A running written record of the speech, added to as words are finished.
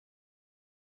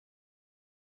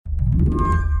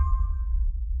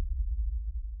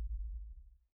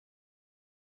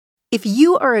If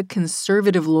you are a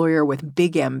conservative lawyer with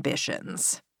big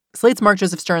ambitions, Slate's Mark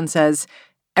Joseph Stern says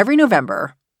every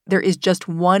November, there is just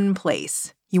one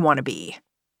place you want to be: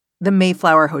 the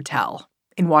Mayflower Hotel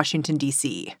in Washington,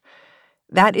 D.C.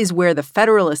 That is where the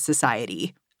Federalist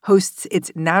Society hosts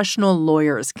its National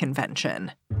Lawyers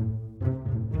Convention.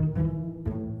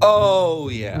 Oh,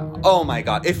 yeah. Oh, my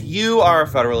God. If you are a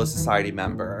Federalist Society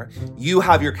member, you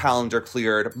have your calendar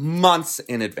cleared months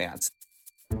in advance.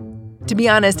 To be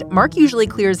honest, Mark usually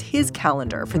clears his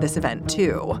calendar for this event,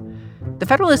 too. The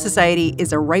Federalist Society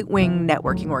is a right-wing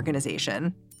networking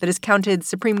organization that has counted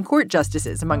Supreme Court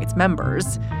justices among its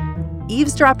members.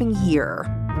 Eavesdropping here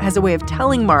has a way of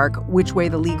telling Mark which way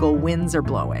the legal winds are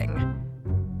blowing.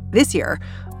 This year,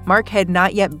 Mark had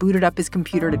not yet booted up his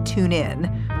computer to tune in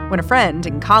when a friend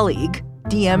and colleague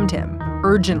DM'd him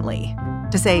urgently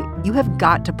to say, "You have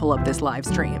got to pull up this live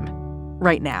stream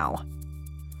right now."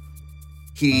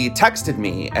 He texted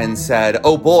me and said,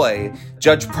 "Oh boy,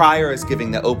 Judge Pryor is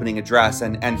giving the opening address,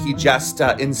 and he just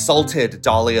insulted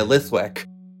Dahlia Lithwick."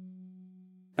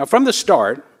 Now, from the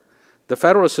start, the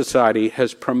Federalist Society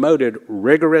has promoted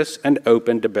rigorous and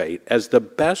open debate as the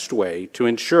best way to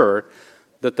ensure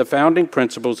that the founding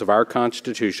principles of our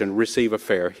Constitution receive a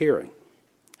fair hearing.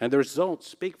 And the results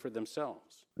speak for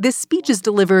themselves. This speech is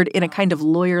delivered in a kind of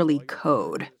lawyerly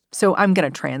code, so I'm going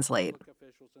to translate.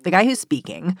 The guy who's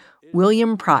speaking,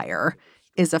 William Pryor,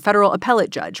 is a federal appellate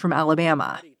judge from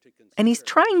Alabama. And he's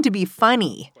trying to be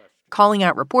funny, calling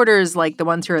out reporters like the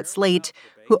ones here at Slate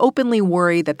who openly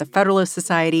worry that the Federalist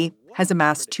Society has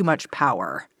amassed too much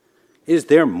power. Is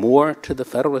there more to the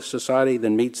Federalist Society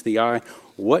than meets the eye?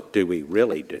 What do we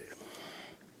really do?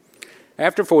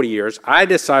 After 40 years, I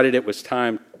decided it was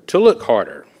time to look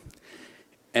harder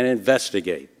and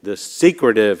investigate the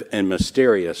secretive and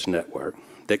mysterious network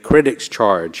that critics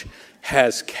charge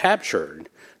has captured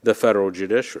the federal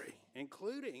judiciary,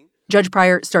 including... Judge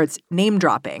Pryor starts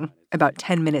name-dropping about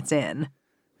 10 minutes in.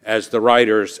 As the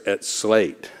writers at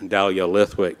Slate, Dahlia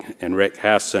Lithwick and Rick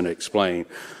Hasson, explain,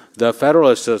 the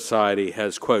Federalist Society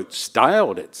has, quote,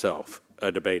 styled itself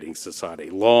a debating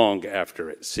society long after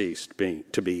it ceased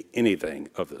to be anything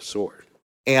of the sort.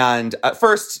 And at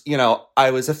first,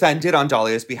 I was offended on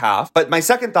Dahlia's behalf. But my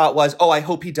second thought was, I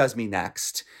hope he does me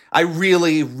next. I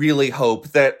really, really hope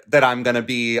that I'm going to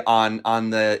be on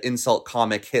the insult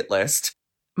comic hit list.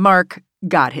 Mark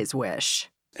got his wish.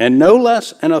 And no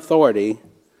less an authority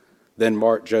than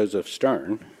Mark Joseph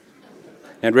Stern.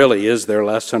 And really, is there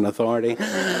less an authority?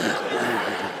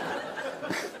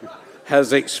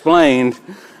 Has explained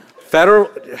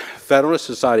Federalist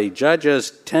Society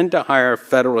judges tend to hire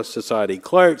Federalist Society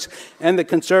clerks, and the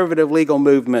conservative legal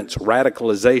movement's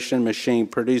radicalization machine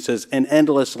produces an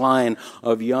endless line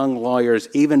of young lawyers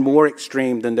even more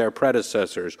extreme than their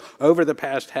predecessors. Over the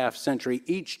past half century,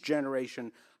 each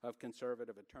generation of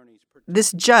conservative attorneys...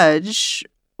 This judge,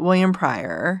 William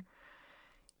Pryor,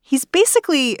 he's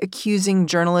basically accusing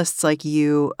journalists like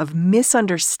you of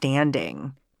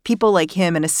misunderstanding people like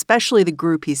him, and especially the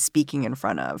group he's speaking in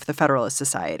front of, the Federalist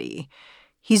Society.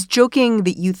 He's joking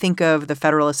that you think of the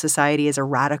Federalist Society as a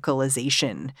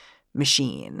radicalization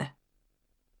machine.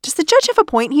 Does the judge have a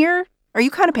point here? Are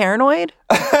you kind of paranoid?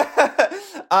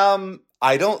 I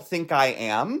don't think I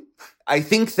am. I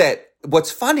think that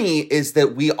what's funny is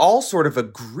that we all sort of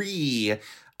agree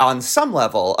on some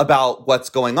level about what's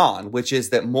going on, which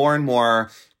is that more and more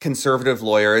conservative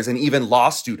lawyers and even law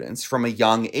students from a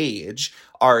young age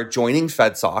are joining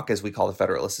FedSoc, as we call the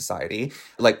Federalist Society,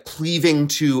 like cleaving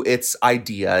to its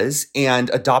ideas and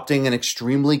adopting an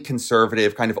extremely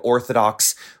conservative kind of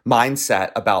orthodox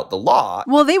mindset about the law.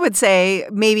 Well, they would say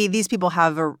maybe these people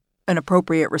have an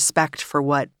appropriate respect for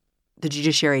what the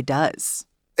judiciary does.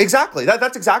 Exactly.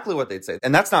 That's exactly what they'd say.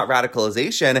 And that's not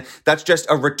radicalization. That's just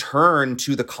a return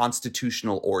to the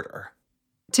constitutional order.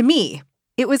 To me,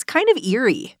 it was kind of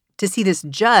eerie to see this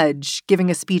judge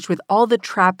giving a speech with all the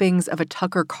trappings of a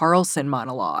Tucker Carlson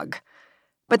monologue.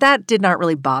 But that did not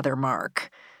really bother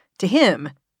Mark. To him,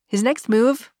 his next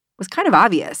move was kind of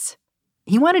obvious.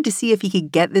 He wanted to see if he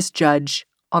could get this judge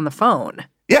on the phone.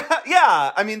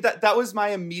 Yeah. I mean, that was my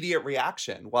immediate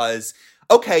reaction was,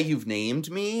 okay, you've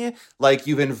named me, like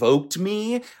you've invoked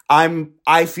me.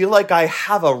 I feel like I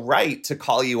have a right to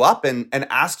call you up and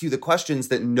ask you the questions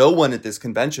that no one at this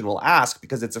convention will ask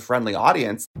because it's a friendly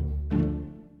audience.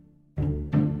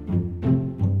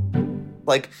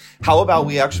 Like, how about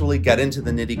we actually get into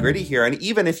the nitty-gritty here? And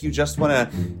even if you just want to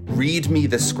read me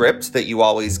the script that you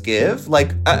always give,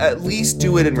 like, at least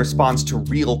do it in response to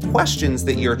real questions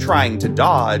that you're trying to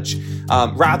dodge,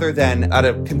 rather than at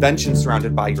a convention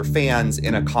surrounded by your fans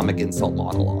in a comic insult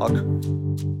monologue.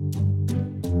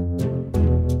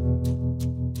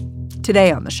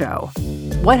 Today on the show,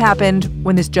 what happened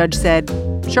when this judge said,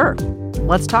 sure,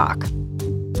 let's talk?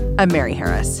 I'm Mary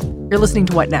Harris. You're listening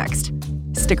to What Next?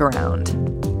 Stick around.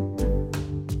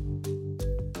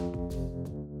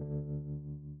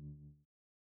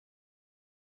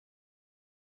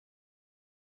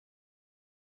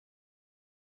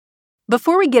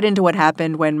 Before we get into what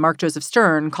happened when Mark Joseph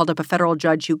Stern called up a federal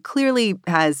judge who clearly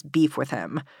has beef with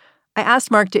him, I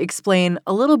asked Mark to explain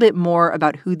a little bit more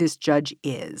about who this judge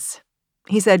is.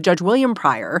 He said Judge William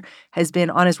Pryor has been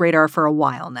on his radar for a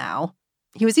while now.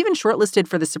 He was even shortlisted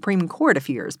for the Supreme Court a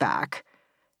few years back.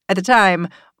 At the time,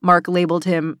 Mark labeled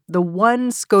him the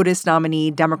one SCOTUS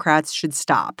nominee Democrats should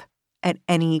stop at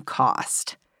any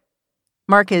cost.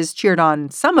 Mark has cheered on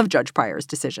some of Judge Pryor's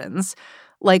decisions,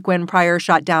 like when Pryor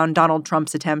shot down Donald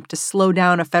Trump's attempt to slow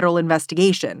down a federal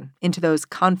investigation into those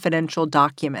confidential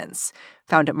documents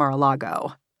found at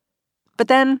Mar-a-Lago. But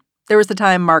then there was the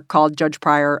time Mark called Judge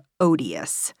Pryor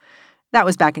odious. That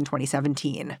was back in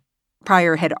 2017.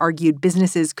 Pryor had argued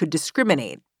businesses could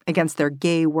discriminate against their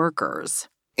gay workers.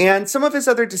 And some of his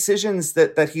other decisions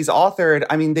that he's authored,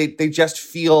 I mean, they just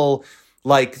feel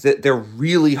like that they're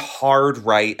really hard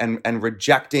right and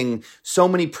rejecting so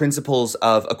many principles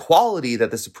of equality that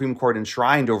the Supreme Court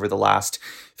enshrined over the last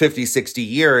 50, 60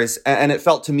 years. And it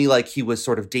felt to me like he was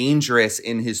sort of dangerous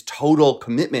in his total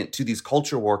commitment to these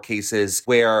culture war cases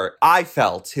where I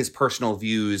felt his personal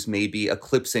views may be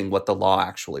eclipsing what the law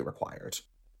actually required.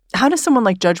 How does someone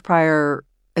like Judge Pryor,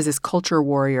 as this culture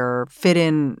warrior, fit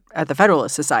in at the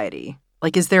Federalist Society?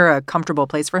 Like, is there a comfortable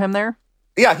place for him there?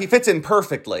 Yeah, he fits in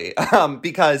perfectly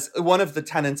because one of the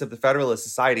tenets of the Federalist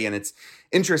Society, and it's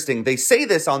interesting, they say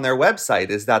this on their website,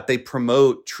 is that they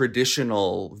promote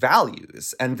traditional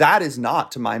values. And that is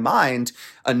not, to my mind,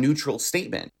 a neutral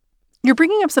statement. You're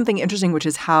bringing up something interesting, which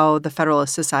is how the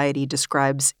Federalist Society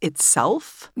describes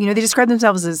itself. You know, they describe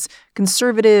themselves as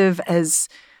conservative, as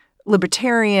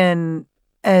libertarian,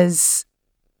 as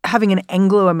having an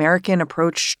Anglo-American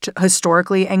approach,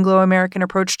 historically Anglo-American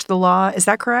approach to the law. Is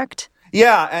that correct?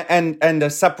 Yeah, and a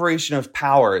separation of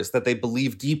powers, that they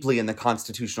believe deeply in the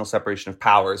constitutional separation of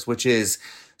powers, which is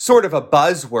sort of a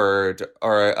buzzword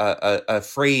or a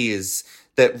phrase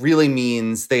that really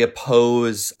means they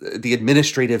oppose the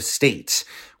administrative state,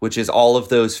 which is all of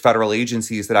those federal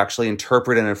agencies that actually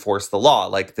interpret and enforce the law,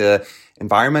 like the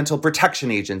Environmental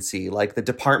Protection Agency, like the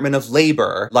Department of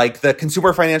Labor, like the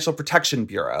Consumer Financial Protection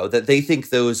Bureau, that they think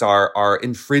those are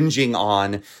infringing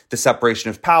on the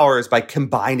separation of powers by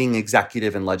combining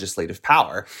executive and legislative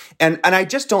power. And I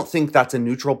just don't think that's a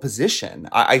neutral position.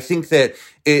 I think that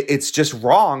it's just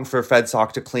wrong for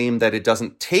FedSoc to claim that it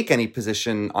doesn't take any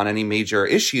position on any major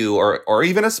issue or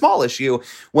even a small issue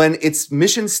when its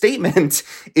mission statement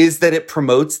is that it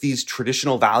promotes these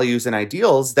traditional values and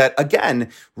ideals that,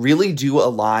 again, really do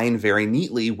align very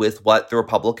neatly with what the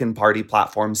Republican Party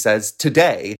platform says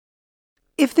today.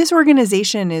 If this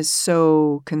organization is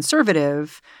so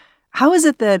conservative, how is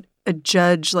it that a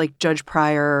judge like Judge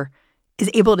Pryor is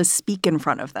able to speak in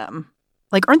front of them?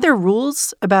 Like, aren't there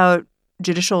rules about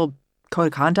judicial code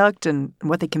of conduct and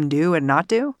what they can do and not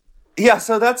do? Yeah,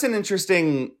 so that's an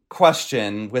interesting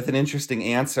question with an interesting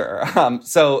answer.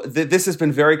 This has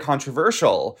been very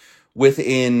controversial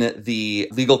within the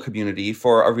legal community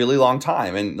for a really long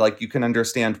time. And you can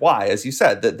understand why, as you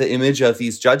said, the image of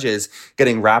these judges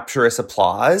getting rapturous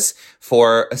applause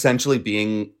for essentially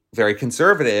being very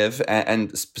conservative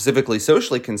and specifically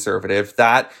socially conservative,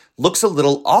 that looks a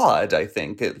little odd, I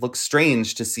think. It looks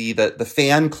strange to see the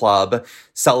fan club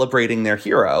celebrating their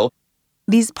hero.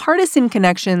 These partisan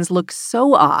connections look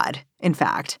so odd, in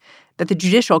fact, that the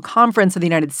Judicial Conference of the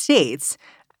United States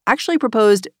actually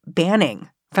proposed banning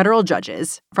federal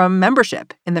judges from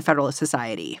membership in the Federalist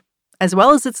Society, as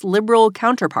well as its liberal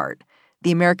counterpart,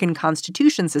 the American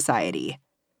Constitution Society.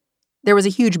 There was a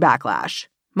huge backlash,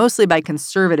 mostly by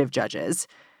conservative judges.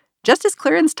 Justice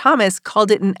Clarence Thomas called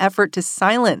it an effort to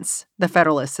silence the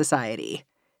Federalist Society.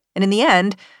 And in the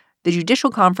end, the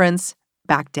Judicial Conference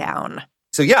backed down.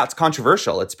 So yeah, it's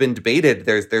controversial. It's been debated.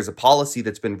 There's a policy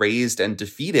that's been raised and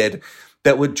defeated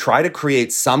that would try to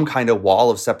create some kind of wall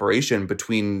of separation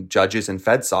between judges and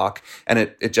FedSoc, and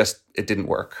it didn't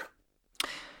work.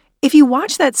 If you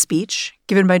watch that speech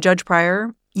given by Judge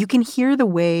Pryor, you can hear the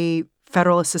way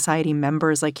Federalist Society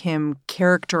members like him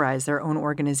characterize their own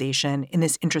organization in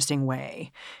this interesting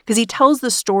way, because he tells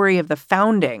the story of the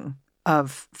founding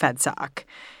of FedSoc.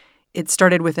 It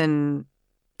started within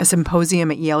a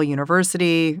symposium at Yale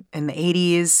University in the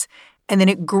 80s, and then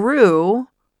it grew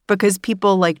because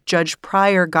people like Judge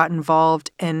Pryor got involved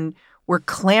and were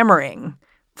clamoring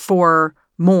for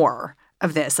more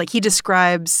of this. Like, he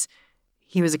describes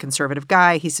He was a conservative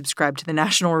guy. He subscribed to the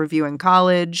National Review in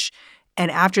college.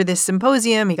 And after this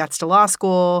symposium, he got to law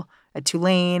school at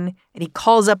Tulane, and he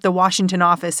calls up the Washington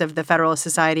office of the Federalist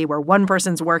Society where one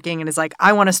person's working and is like,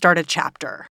 I want to start a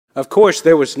chapter. Of course,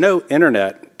 there was no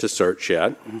internet to search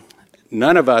yet.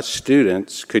 None of us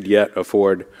students could yet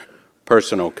afford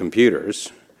personal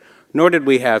computers, nor did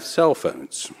we have cell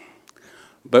phones.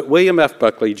 But William F.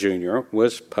 Buckley Jr.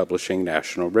 was publishing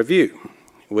National Review,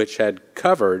 which had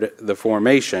covered the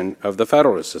formation of the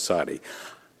Federalist Society.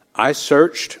 I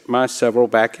searched my several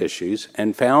back issues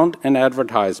and found an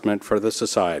advertisement for the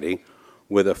society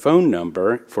with a phone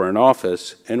number for an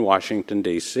office in Washington,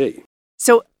 D.C.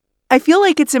 So I feel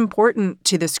like it's important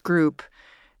to this group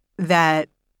that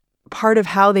part of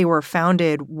how they were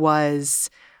founded was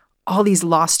all these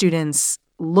law students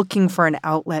looking for an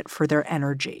outlet for their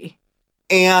energy.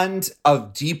 And a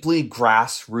deeply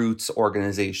grassroots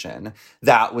organization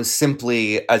that was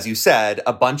simply, as you said,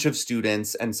 a bunch of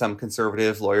students and some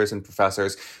conservative lawyers and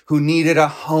professors who needed a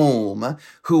home,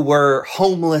 who were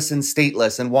homeless and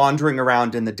stateless and wandering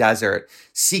around in the desert,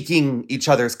 seeking each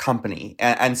other's company.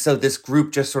 And so this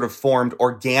group just sort of formed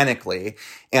organically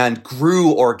and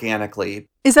grew organically.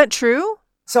 Is that true?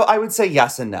 So I would say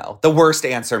yes and no. The worst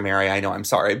answer, Mary, I know, I'm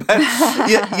sorry. But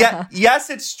yes,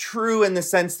 it's true in the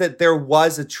sense that there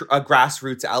was a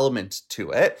grassroots element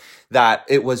to it, that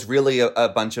it was really a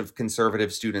bunch of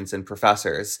conservative students and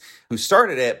professors who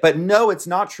started it. But no, it's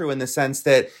not true in the sense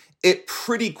that it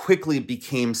pretty quickly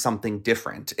became something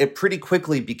different. It pretty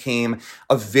quickly became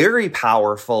a very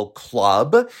powerful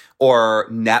club or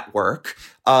network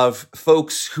of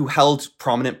folks who held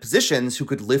prominent positions who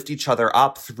could lift each other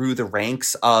up through the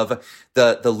ranks of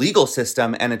the legal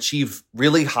system and achieve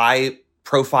really high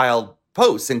profile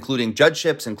posts, including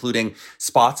judgeships, including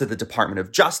spots at the Department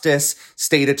of Justice,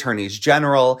 state attorneys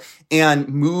general, and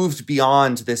moved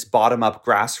beyond this bottom-up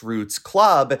grassroots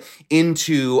club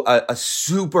into a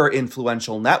super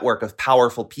influential network of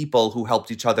powerful people who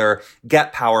helped each other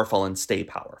get powerful and stay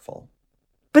powerful.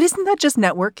 But isn't that just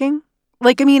networking?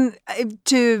 Like, I mean,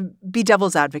 to be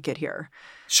devil's advocate here.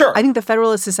 Sure. I think the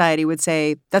Federalist Society would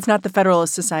say that's not the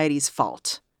Federalist Society's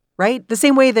fault, right? The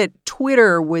same way that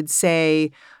Twitter would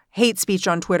say hate speech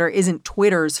on Twitter isn't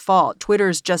Twitter's fault.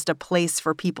 Twitter's just a place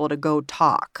for people to go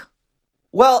talk.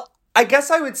 Well, I guess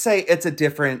I would say it's a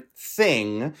different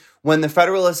thing when the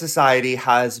Federalist Society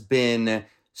has been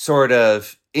sort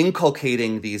of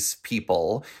inculcating these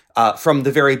people from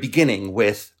the very beginning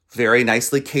with very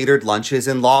nicely catered lunches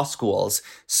in law schools,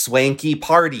 swanky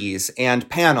parties and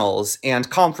panels and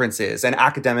conferences and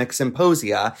academic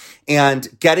symposia,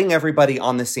 and getting everybody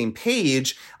on the same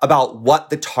page about what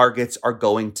the targets are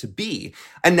going to be.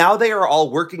 And now they are all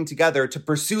working together to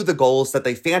pursue the goals that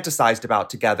they fantasized about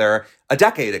together a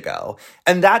decade ago.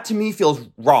 And that to me feels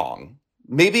wrong.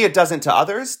 Maybe it doesn't to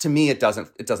others. To me, it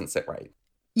doesn't sit right.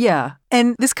 Yeah.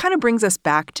 And this kind of brings us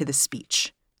back to the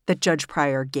speech that Judge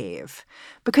Pryor gave,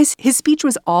 because his speech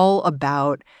was all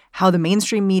about how the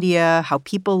mainstream media, how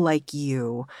people like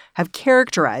you have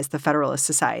characterized the Federalist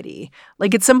Society.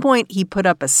 Like at some point he put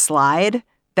up a slide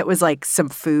that was like some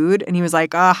food and he was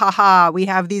like, we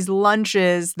have these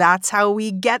lunches. That's how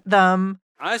we get them.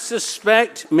 I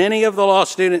suspect many of the law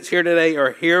students here today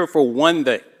are here for one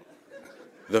thing,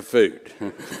 the food.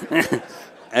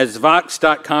 As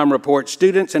Vox.com reports,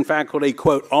 students and faculty,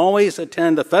 quote, always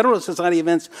attend the Federalist Society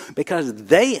events because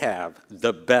they have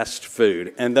the best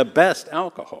food and the best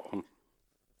alcohol.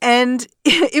 And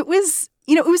it was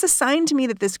a sign to me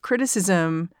that this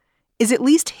criticism is at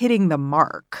least hitting the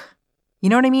mark. You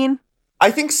know what I mean? I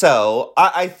think so.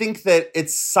 I think that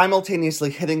it's simultaneously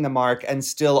hitting the mark and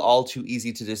still all too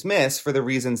easy to dismiss for the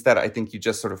reasons that I think you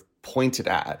just sort of pointed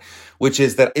at, which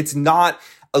is that it's not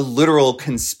a literal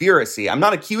conspiracy. I'm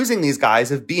not accusing these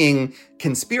guys of being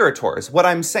conspirators. What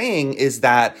I'm saying is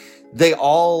that they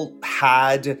all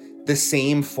had the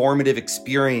same formative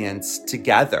experience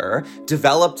together,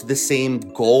 developed the same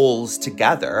goals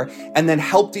together, and then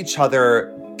helped each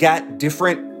other get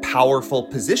different powerful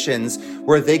positions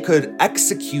where they could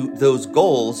execute those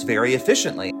goals very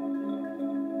efficiently.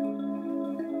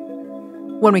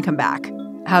 When we come back,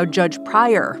 how Judge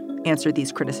Pryor answered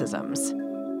these criticisms.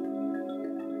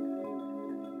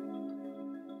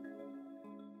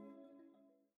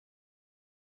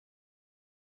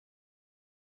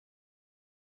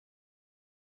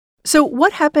 So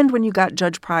what happened when you got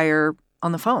Judge Pryor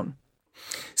on the phone?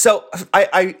 So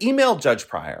I emailed Judge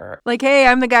Pryor. Like, hey,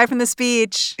 I'm the guy from the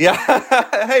speech. Yeah.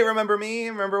 Hey, remember me?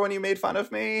 Remember when you made fun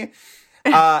of me?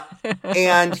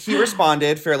 And he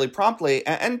responded fairly promptly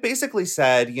and basically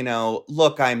said,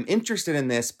 look, I'm interested in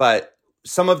this, but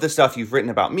some of the stuff you've written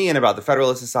about me and about the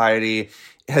Federalist Society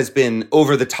has been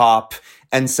over the top.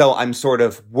 And so I'm sort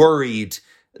of worried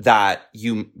that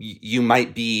you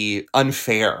might be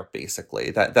unfair,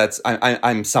 basically.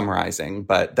 I'm summarizing,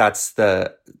 but that's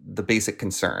the basic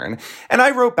concern. And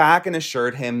I wrote back and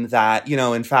assured him that,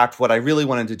 in fact, what I really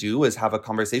wanted to do was have a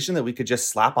conversation that we could just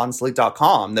slap on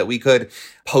slate.com, that we could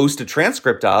post a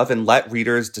transcript of and let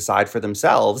readers decide for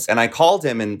themselves. And I called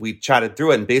him and we chatted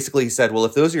through it. And basically he said, well,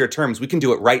 if those are your terms, we can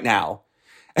do it right now.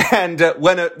 And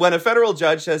when a federal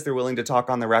judge says they're willing to talk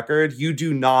on the record, you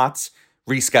do not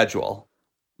reschedule.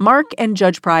 Mark and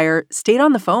Judge Pryor stayed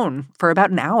on the phone for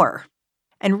about an hour.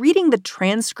 And reading the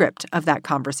transcript of that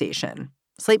conversation,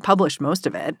 Slate published most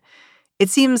of it,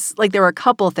 it seems like there were a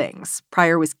couple things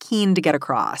Pryor was keen to get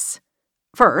across.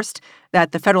 First,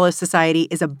 that the Federalist Society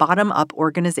is a bottom-up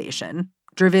organization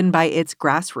driven by its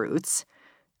grassroots.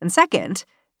 And second,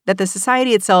 that the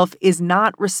society itself is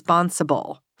not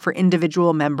responsible for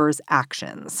individual members'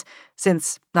 actions,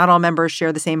 since not all members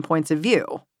share the same points of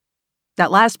view. That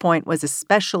last point was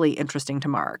especially interesting to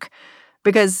Mark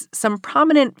because some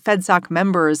prominent FedSoc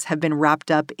members have been wrapped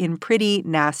up in pretty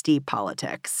nasty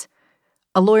politics.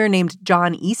 A lawyer named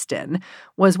John Easton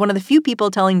was one of the few people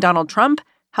telling Donald Trump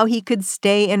how he could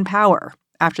stay in power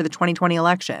after the 2020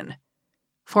 election.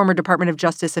 Former Department of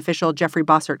Justice official Jeffrey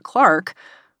Bossert Clark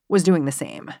was doing the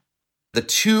same. The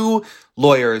two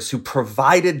lawyers who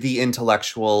provided the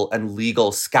intellectual and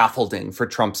legal scaffolding for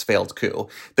Trump's failed coup,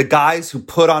 the guys who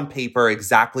put on paper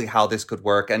exactly how this could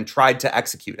work and tried to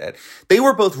execute it, they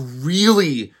were both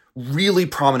really, really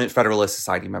prominent Federalist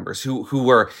Society members who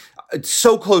were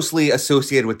so closely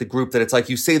associated with the group that it's like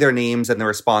you say their names and the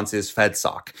response is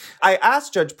FedSoc. I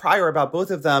asked Judge Pryor about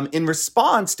both of them in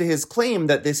response to his claim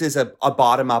that this is a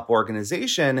bottom-up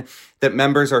organization, that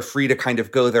members are free to kind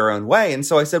of go their own way. And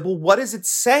so I said, well, what does it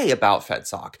say about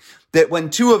FedSoc? That when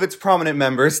two of its prominent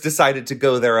members decided to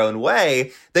go their own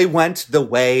way, they went the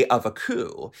way of a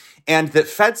coup. And that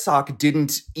FedSoc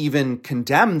didn't even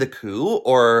condemn the coup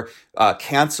or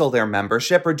cancel their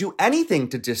membership or do anything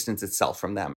to distance itself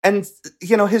from them. And,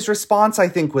 his response, I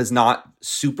think, was not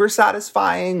super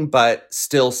satisfying, but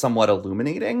still somewhat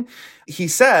illuminating. He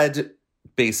said,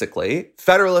 basically,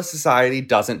 Federalist Society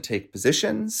doesn't take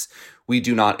positions. We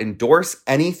do not endorse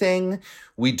anything.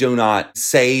 We do not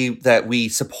say that we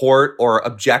support or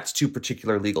object to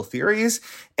particular legal theories.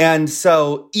 And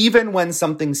so even when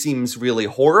something seems really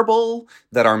horrible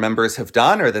that our members have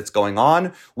done or that's going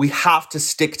on, we have to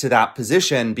stick to that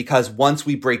position because once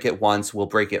we break it once, we'll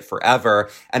break it forever.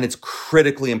 And it's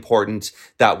critically important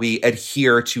that we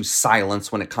adhere to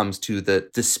silence when it comes to the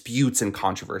disputes and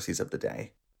controversies of the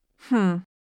day.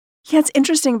 Yeah, it's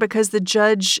interesting because the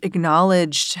judge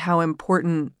acknowledged how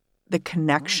important the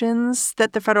connections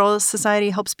that the Federalist Society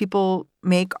helps people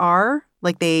make are.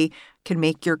 Like they can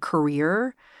make your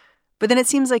career. But then it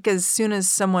seems like as soon as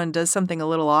someone does something a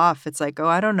little off, it's like, oh,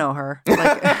 I don't know her.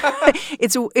 Like,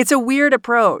 it's a weird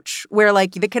approach where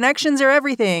like the connections are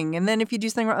everything. And then if you do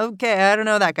something wrong, okay, I don't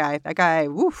know that guy. That guy,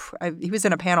 he was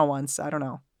in a panel once. I don't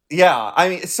know. Yeah, I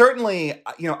mean, certainly,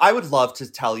 I would love to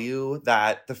tell you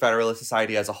that the Federalist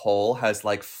Society as a whole has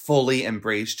like fully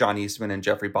embraced John Eastman and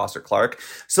Jeffrey Bossert Clark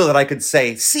so that I could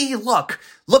say, see, look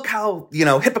how,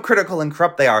 hypocritical and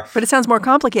corrupt they are. But it sounds more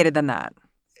complicated than that.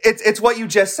 It's what you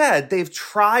just said. They've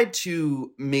tried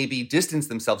to maybe distance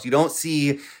themselves. You don't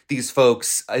see these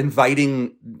folks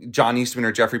inviting John Eastman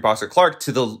or Jeffrey Bossert Clark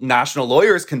to the National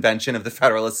Lawyers Convention of the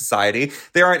Federalist Society.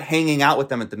 They aren't hanging out with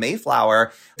them at the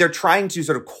Mayflower. They're trying to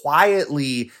sort of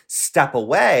quietly step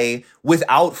away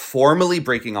without formally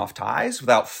breaking off ties,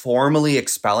 without formally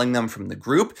expelling them from the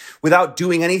group, without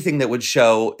doing anything that would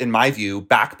show, in my view,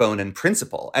 backbone and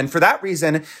principle. And for that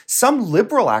reason, some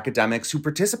liberal academics who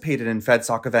participated in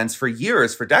FedSoc events for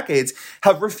years, for decades,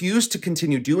 have refused to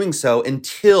continue doing so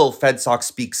until FedSoc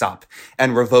speaks up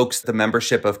and revokes the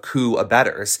membership of coup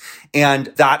abettors. And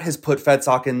that has put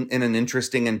FedSoc in an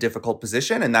interesting and difficult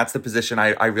position. And that's the position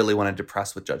I really wanted to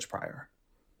press with Judge Pryor.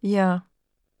 Yeah.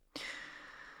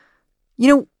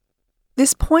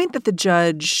 This point that the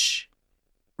judge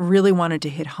really wanted to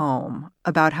hit home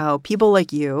about how people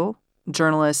like you,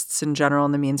 journalists in general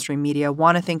in the mainstream media,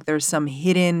 want to think there's some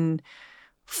hidden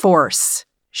force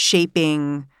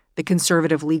shaping the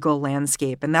conservative legal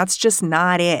landscape. And that's just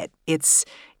not it. It's,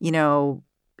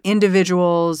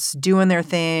 individuals doing their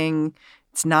thing.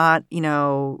 It's not,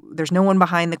 there's no one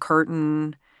behind the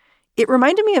curtain. It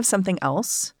reminded me of something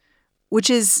else, which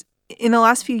is in the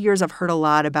last few years, I've heard a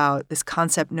lot about this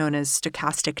concept known as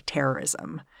stochastic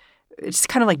terrorism. It's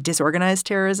kind of like disorganized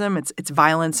terrorism. It's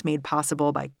violence made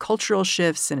possible by cultural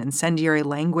shifts and incendiary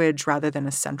language rather than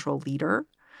a central leader.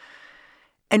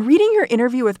 And reading your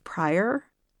interview with Pryor,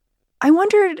 I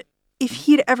wondered if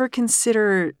he'd ever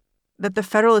consider that the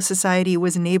Federalist Society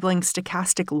was enabling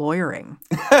stochastic lawyering.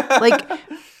 Like,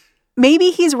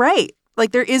 maybe he's right.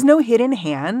 Like, there is no hidden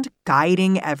hand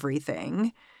guiding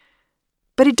everything.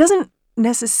 But it doesn't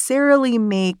necessarily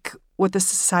make what the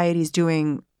society's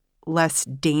doing less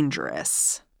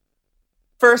dangerous.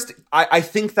 First, I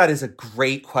think that is a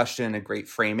great question and a great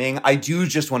framing. I do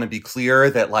just want to be clear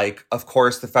that, like, of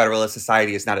course, the Federalist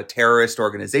Society is not a terrorist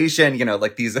organization. You know,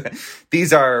 like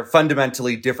these are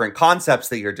fundamentally different concepts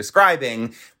that you're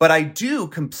describing. But I do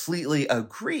completely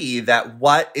agree that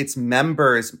what its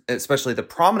members, especially the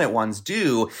prominent ones,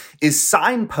 do is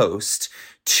signpost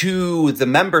to the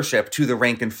membership, to the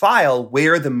rank and file,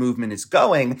 where the movement is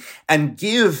going, and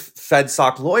give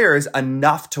FedSoc lawyers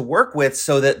enough to work with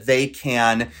so that they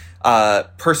can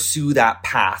pursue that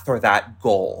path or that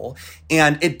goal.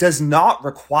 And it does not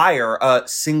require a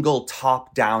single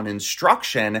top-down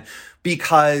instruction,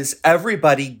 because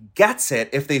everybody gets it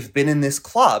if they've been in this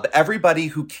club. Everybody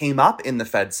who came up in the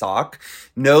FedSoc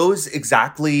knows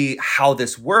exactly how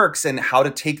this works and how to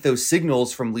take those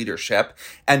signals from leadership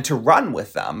and to run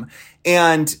with them.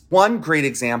 And one great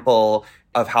example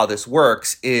of how this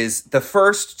works is the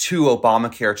first two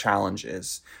Obamacare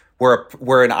challenges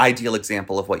were an ideal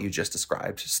example of what you just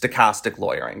described, stochastic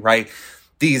lawyering, right?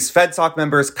 These FedSoc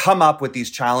members come up with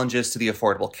these challenges to the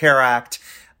Affordable Care Act.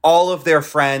 All of their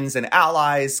friends and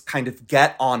allies kind of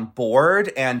get on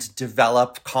board and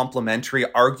develop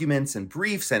complementary arguments and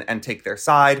briefs and take their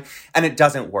side, and it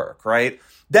doesn't work, right?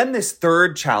 Then this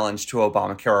third challenge to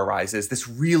Obamacare arises, this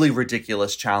really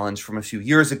ridiculous challenge from a few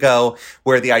years ago,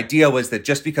 where the idea was that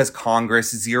just because Congress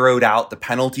zeroed out the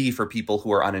penalty for people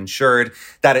who are uninsured,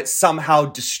 that it somehow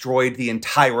destroyed the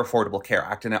entire Affordable Care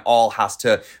Act and it all has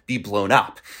to be blown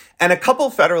up. And a couple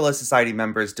Federalist Society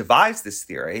members devised this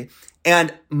theory,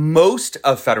 and most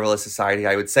of Federalist Society,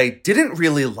 I would say, didn't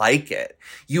really like it.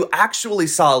 You actually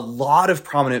saw a lot of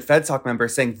prominent FedSoc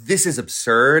members saying, this is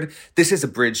absurd, this is a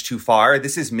bridge too far,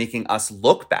 this is making us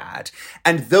look bad.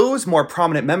 And those more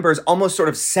prominent members almost sort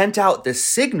of sent out the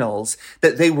signals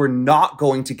that they were not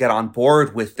going to get on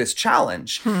board with this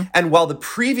challenge. And while the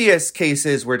previous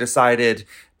cases were decided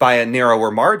by a narrower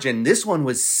margin, this one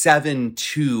was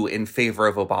 7-2 in favor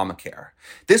of Obamacare.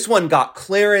 This one got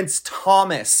Clarence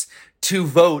Thomas to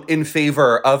vote in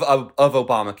favor of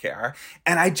Obamacare.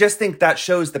 And I just think that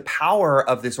shows the power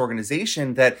of this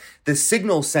organization, that the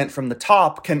signal sent from the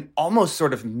top can almost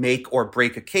sort of make or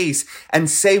break a case and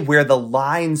say where the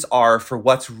lines are for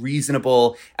what's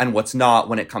reasonable and what's not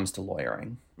when it comes to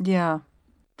lawyering. Yeah.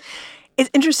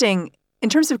 It's interesting in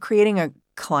terms of creating a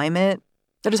climate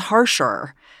that is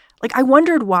harsher. Like, I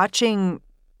wondered watching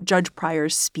Judge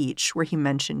Pryor's speech where he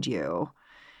mentioned you,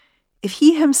 if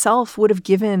he himself would have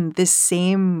given this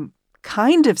same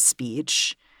kind of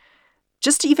speech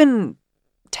just even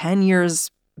 10 years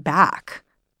back.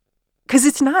 Because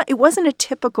it wasn't a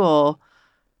typical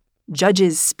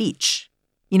judge's speech.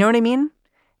 You know what I mean?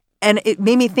 And it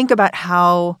made me think about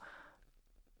how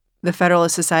the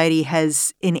Federalist Society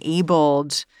has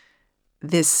enabled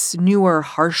this newer,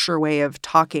 harsher way of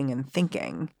talking and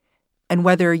thinking, and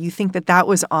whether you think that that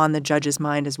was on the judge's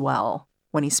mind as well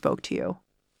when he spoke to you.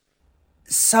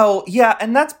 So, yeah,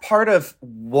 and that's part of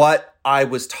what I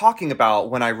was talking about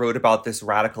when I wrote about this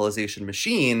radicalization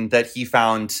machine that he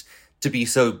found to be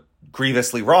so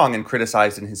grievously wrong and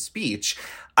criticized in his speech.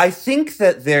 I think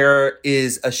that there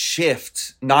is a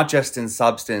shift, not just in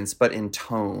substance, but in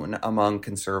tone among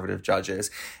conservative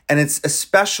judges. And it's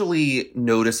especially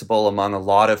noticeable among a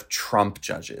lot of Trump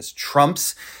judges.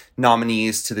 Trump's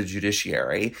nominees to the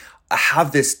judiciary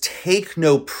have this take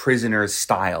no prisoners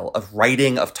style of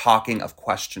writing, of talking, of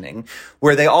questioning,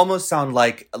 where they almost sound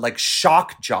like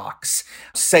shock jocks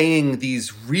saying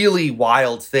these really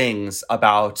wild things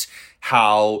about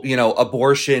how, you know,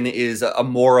 abortion is a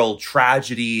moral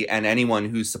tragedy and anyone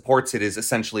who supports it is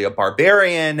essentially a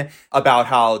barbarian, about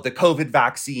how the COVID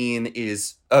vaccine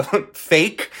is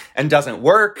fake and doesn't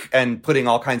work, and putting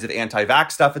all kinds of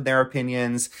anti-vax stuff in their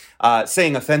opinions,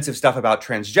 saying offensive stuff about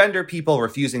transgender people,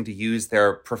 refusing to use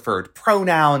their preferred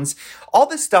pronouns, all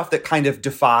this stuff that kind of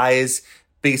defies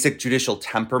basic judicial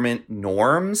temperament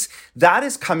norms. That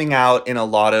is coming out in a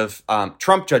lot of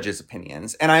Trump judges'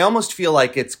 opinions. And I almost feel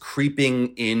like it's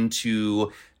creeping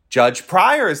into Judge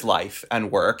Pryor's life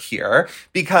and work here,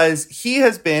 because he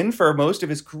has been, for most of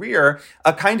his career,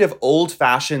 a kind of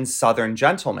old-fashioned Southern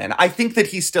gentleman. I think that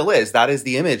he still is. That is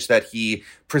the image that he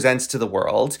presents to the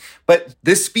world. But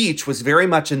this speech was very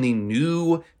much in the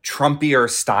new Trumpier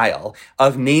style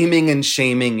of naming and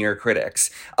shaming your critics,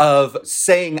 of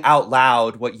saying out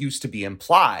loud what used to be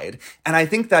implied. And I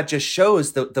think that just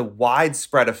shows the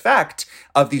widespread effect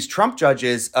of these Trump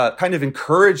judges kind of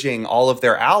encouraging all of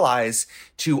their allies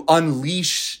to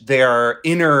unleash their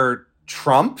inner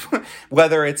Trump,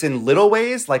 whether it's in little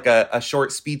ways like a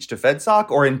short speech to FedSoc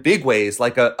or in big ways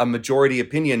like a majority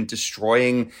opinion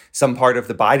destroying some part of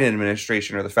the Biden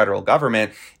administration or the federal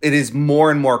government. It is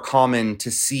more and more common to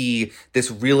see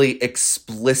this really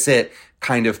explicit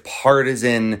kind of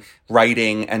partisan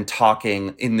writing and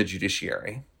talking in the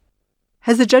judiciary.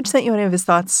 Has the judge sent you any of his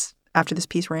thoughts after this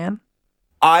piece ran?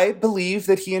 I believe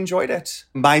that he enjoyed it.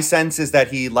 My sense is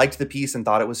that he liked the piece and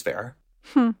thought it was fair.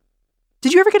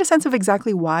 Did you ever get a sense of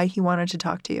exactly why he wanted to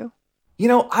talk to you? You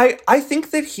know, I think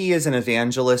that he is an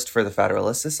evangelist for the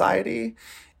Federalist Society.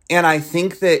 And I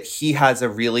think that he has a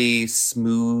really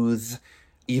smooth,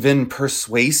 even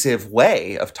persuasive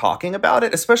way of talking about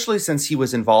it, especially since he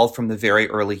was involved from the very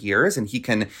early years. And he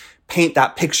can paint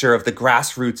that picture of the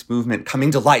grassroots movement coming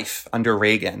to life under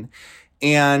Reagan.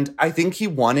 And I think he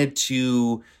wanted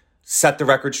to set the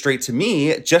record straight to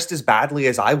me just as badly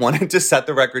as I wanted to set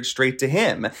the record straight to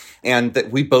him. And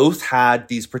that we both had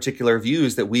these particular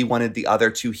views that we wanted the other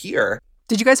to hear.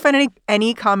 Did you guys find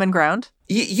any common ground?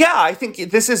 Yeah, I think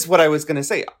this is what I was going to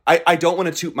say. I don't want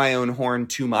to toot my own horn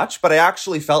too much, but I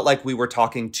actually felt like we were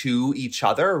talking to each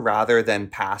other rather than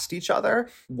past each other.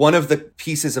 One of the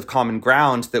pieces of common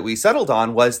ground that we settled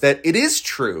on was that it is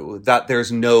true that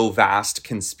there's no vast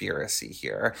conspiracy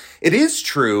here. It is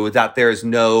true that there's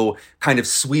no kind of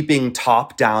sweeping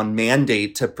top-down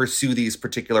mandate to pursue these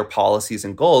particular policies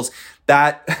and goals.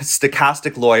 That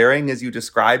stochastic lawyering, as you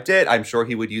described it, I'm sure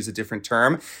he would use a different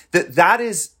term, that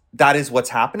is what's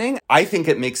happening. I think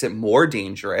it makes it more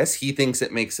dangerous. He thinks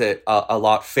it makes it a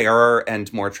lot fairer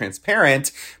and more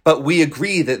transparent, but we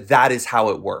agree that that is how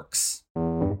it works.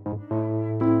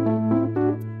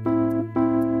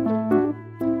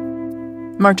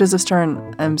 Mark Joseph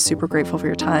Stern, I'm super grateful for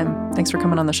your time. Thanks for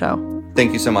coming on the show.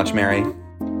 Thank you so much, Mary.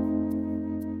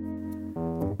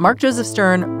 Mark Joseph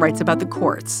Stern writes about the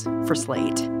courts for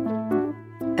Slate.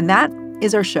 And that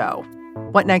is our show.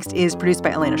 What Next is produced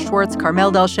by Elena Schwartz,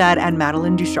 Carmel Delshad, and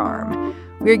Madeline Ducharme.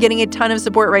 We are getting a ton of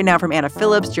support right now from Anna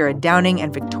Phillips, Jared Downing,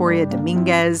 and Victoria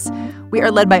Dominguez. We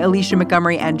are led by Alicia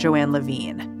Montgomery and Joanne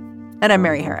Levine. And I'm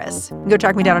Mary Harris. You can go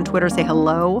track me down on Twitter, say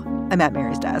hello. I'm at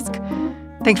Mary's desk.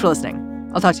 Thanks for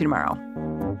listening. I'll talk to you tomorrow.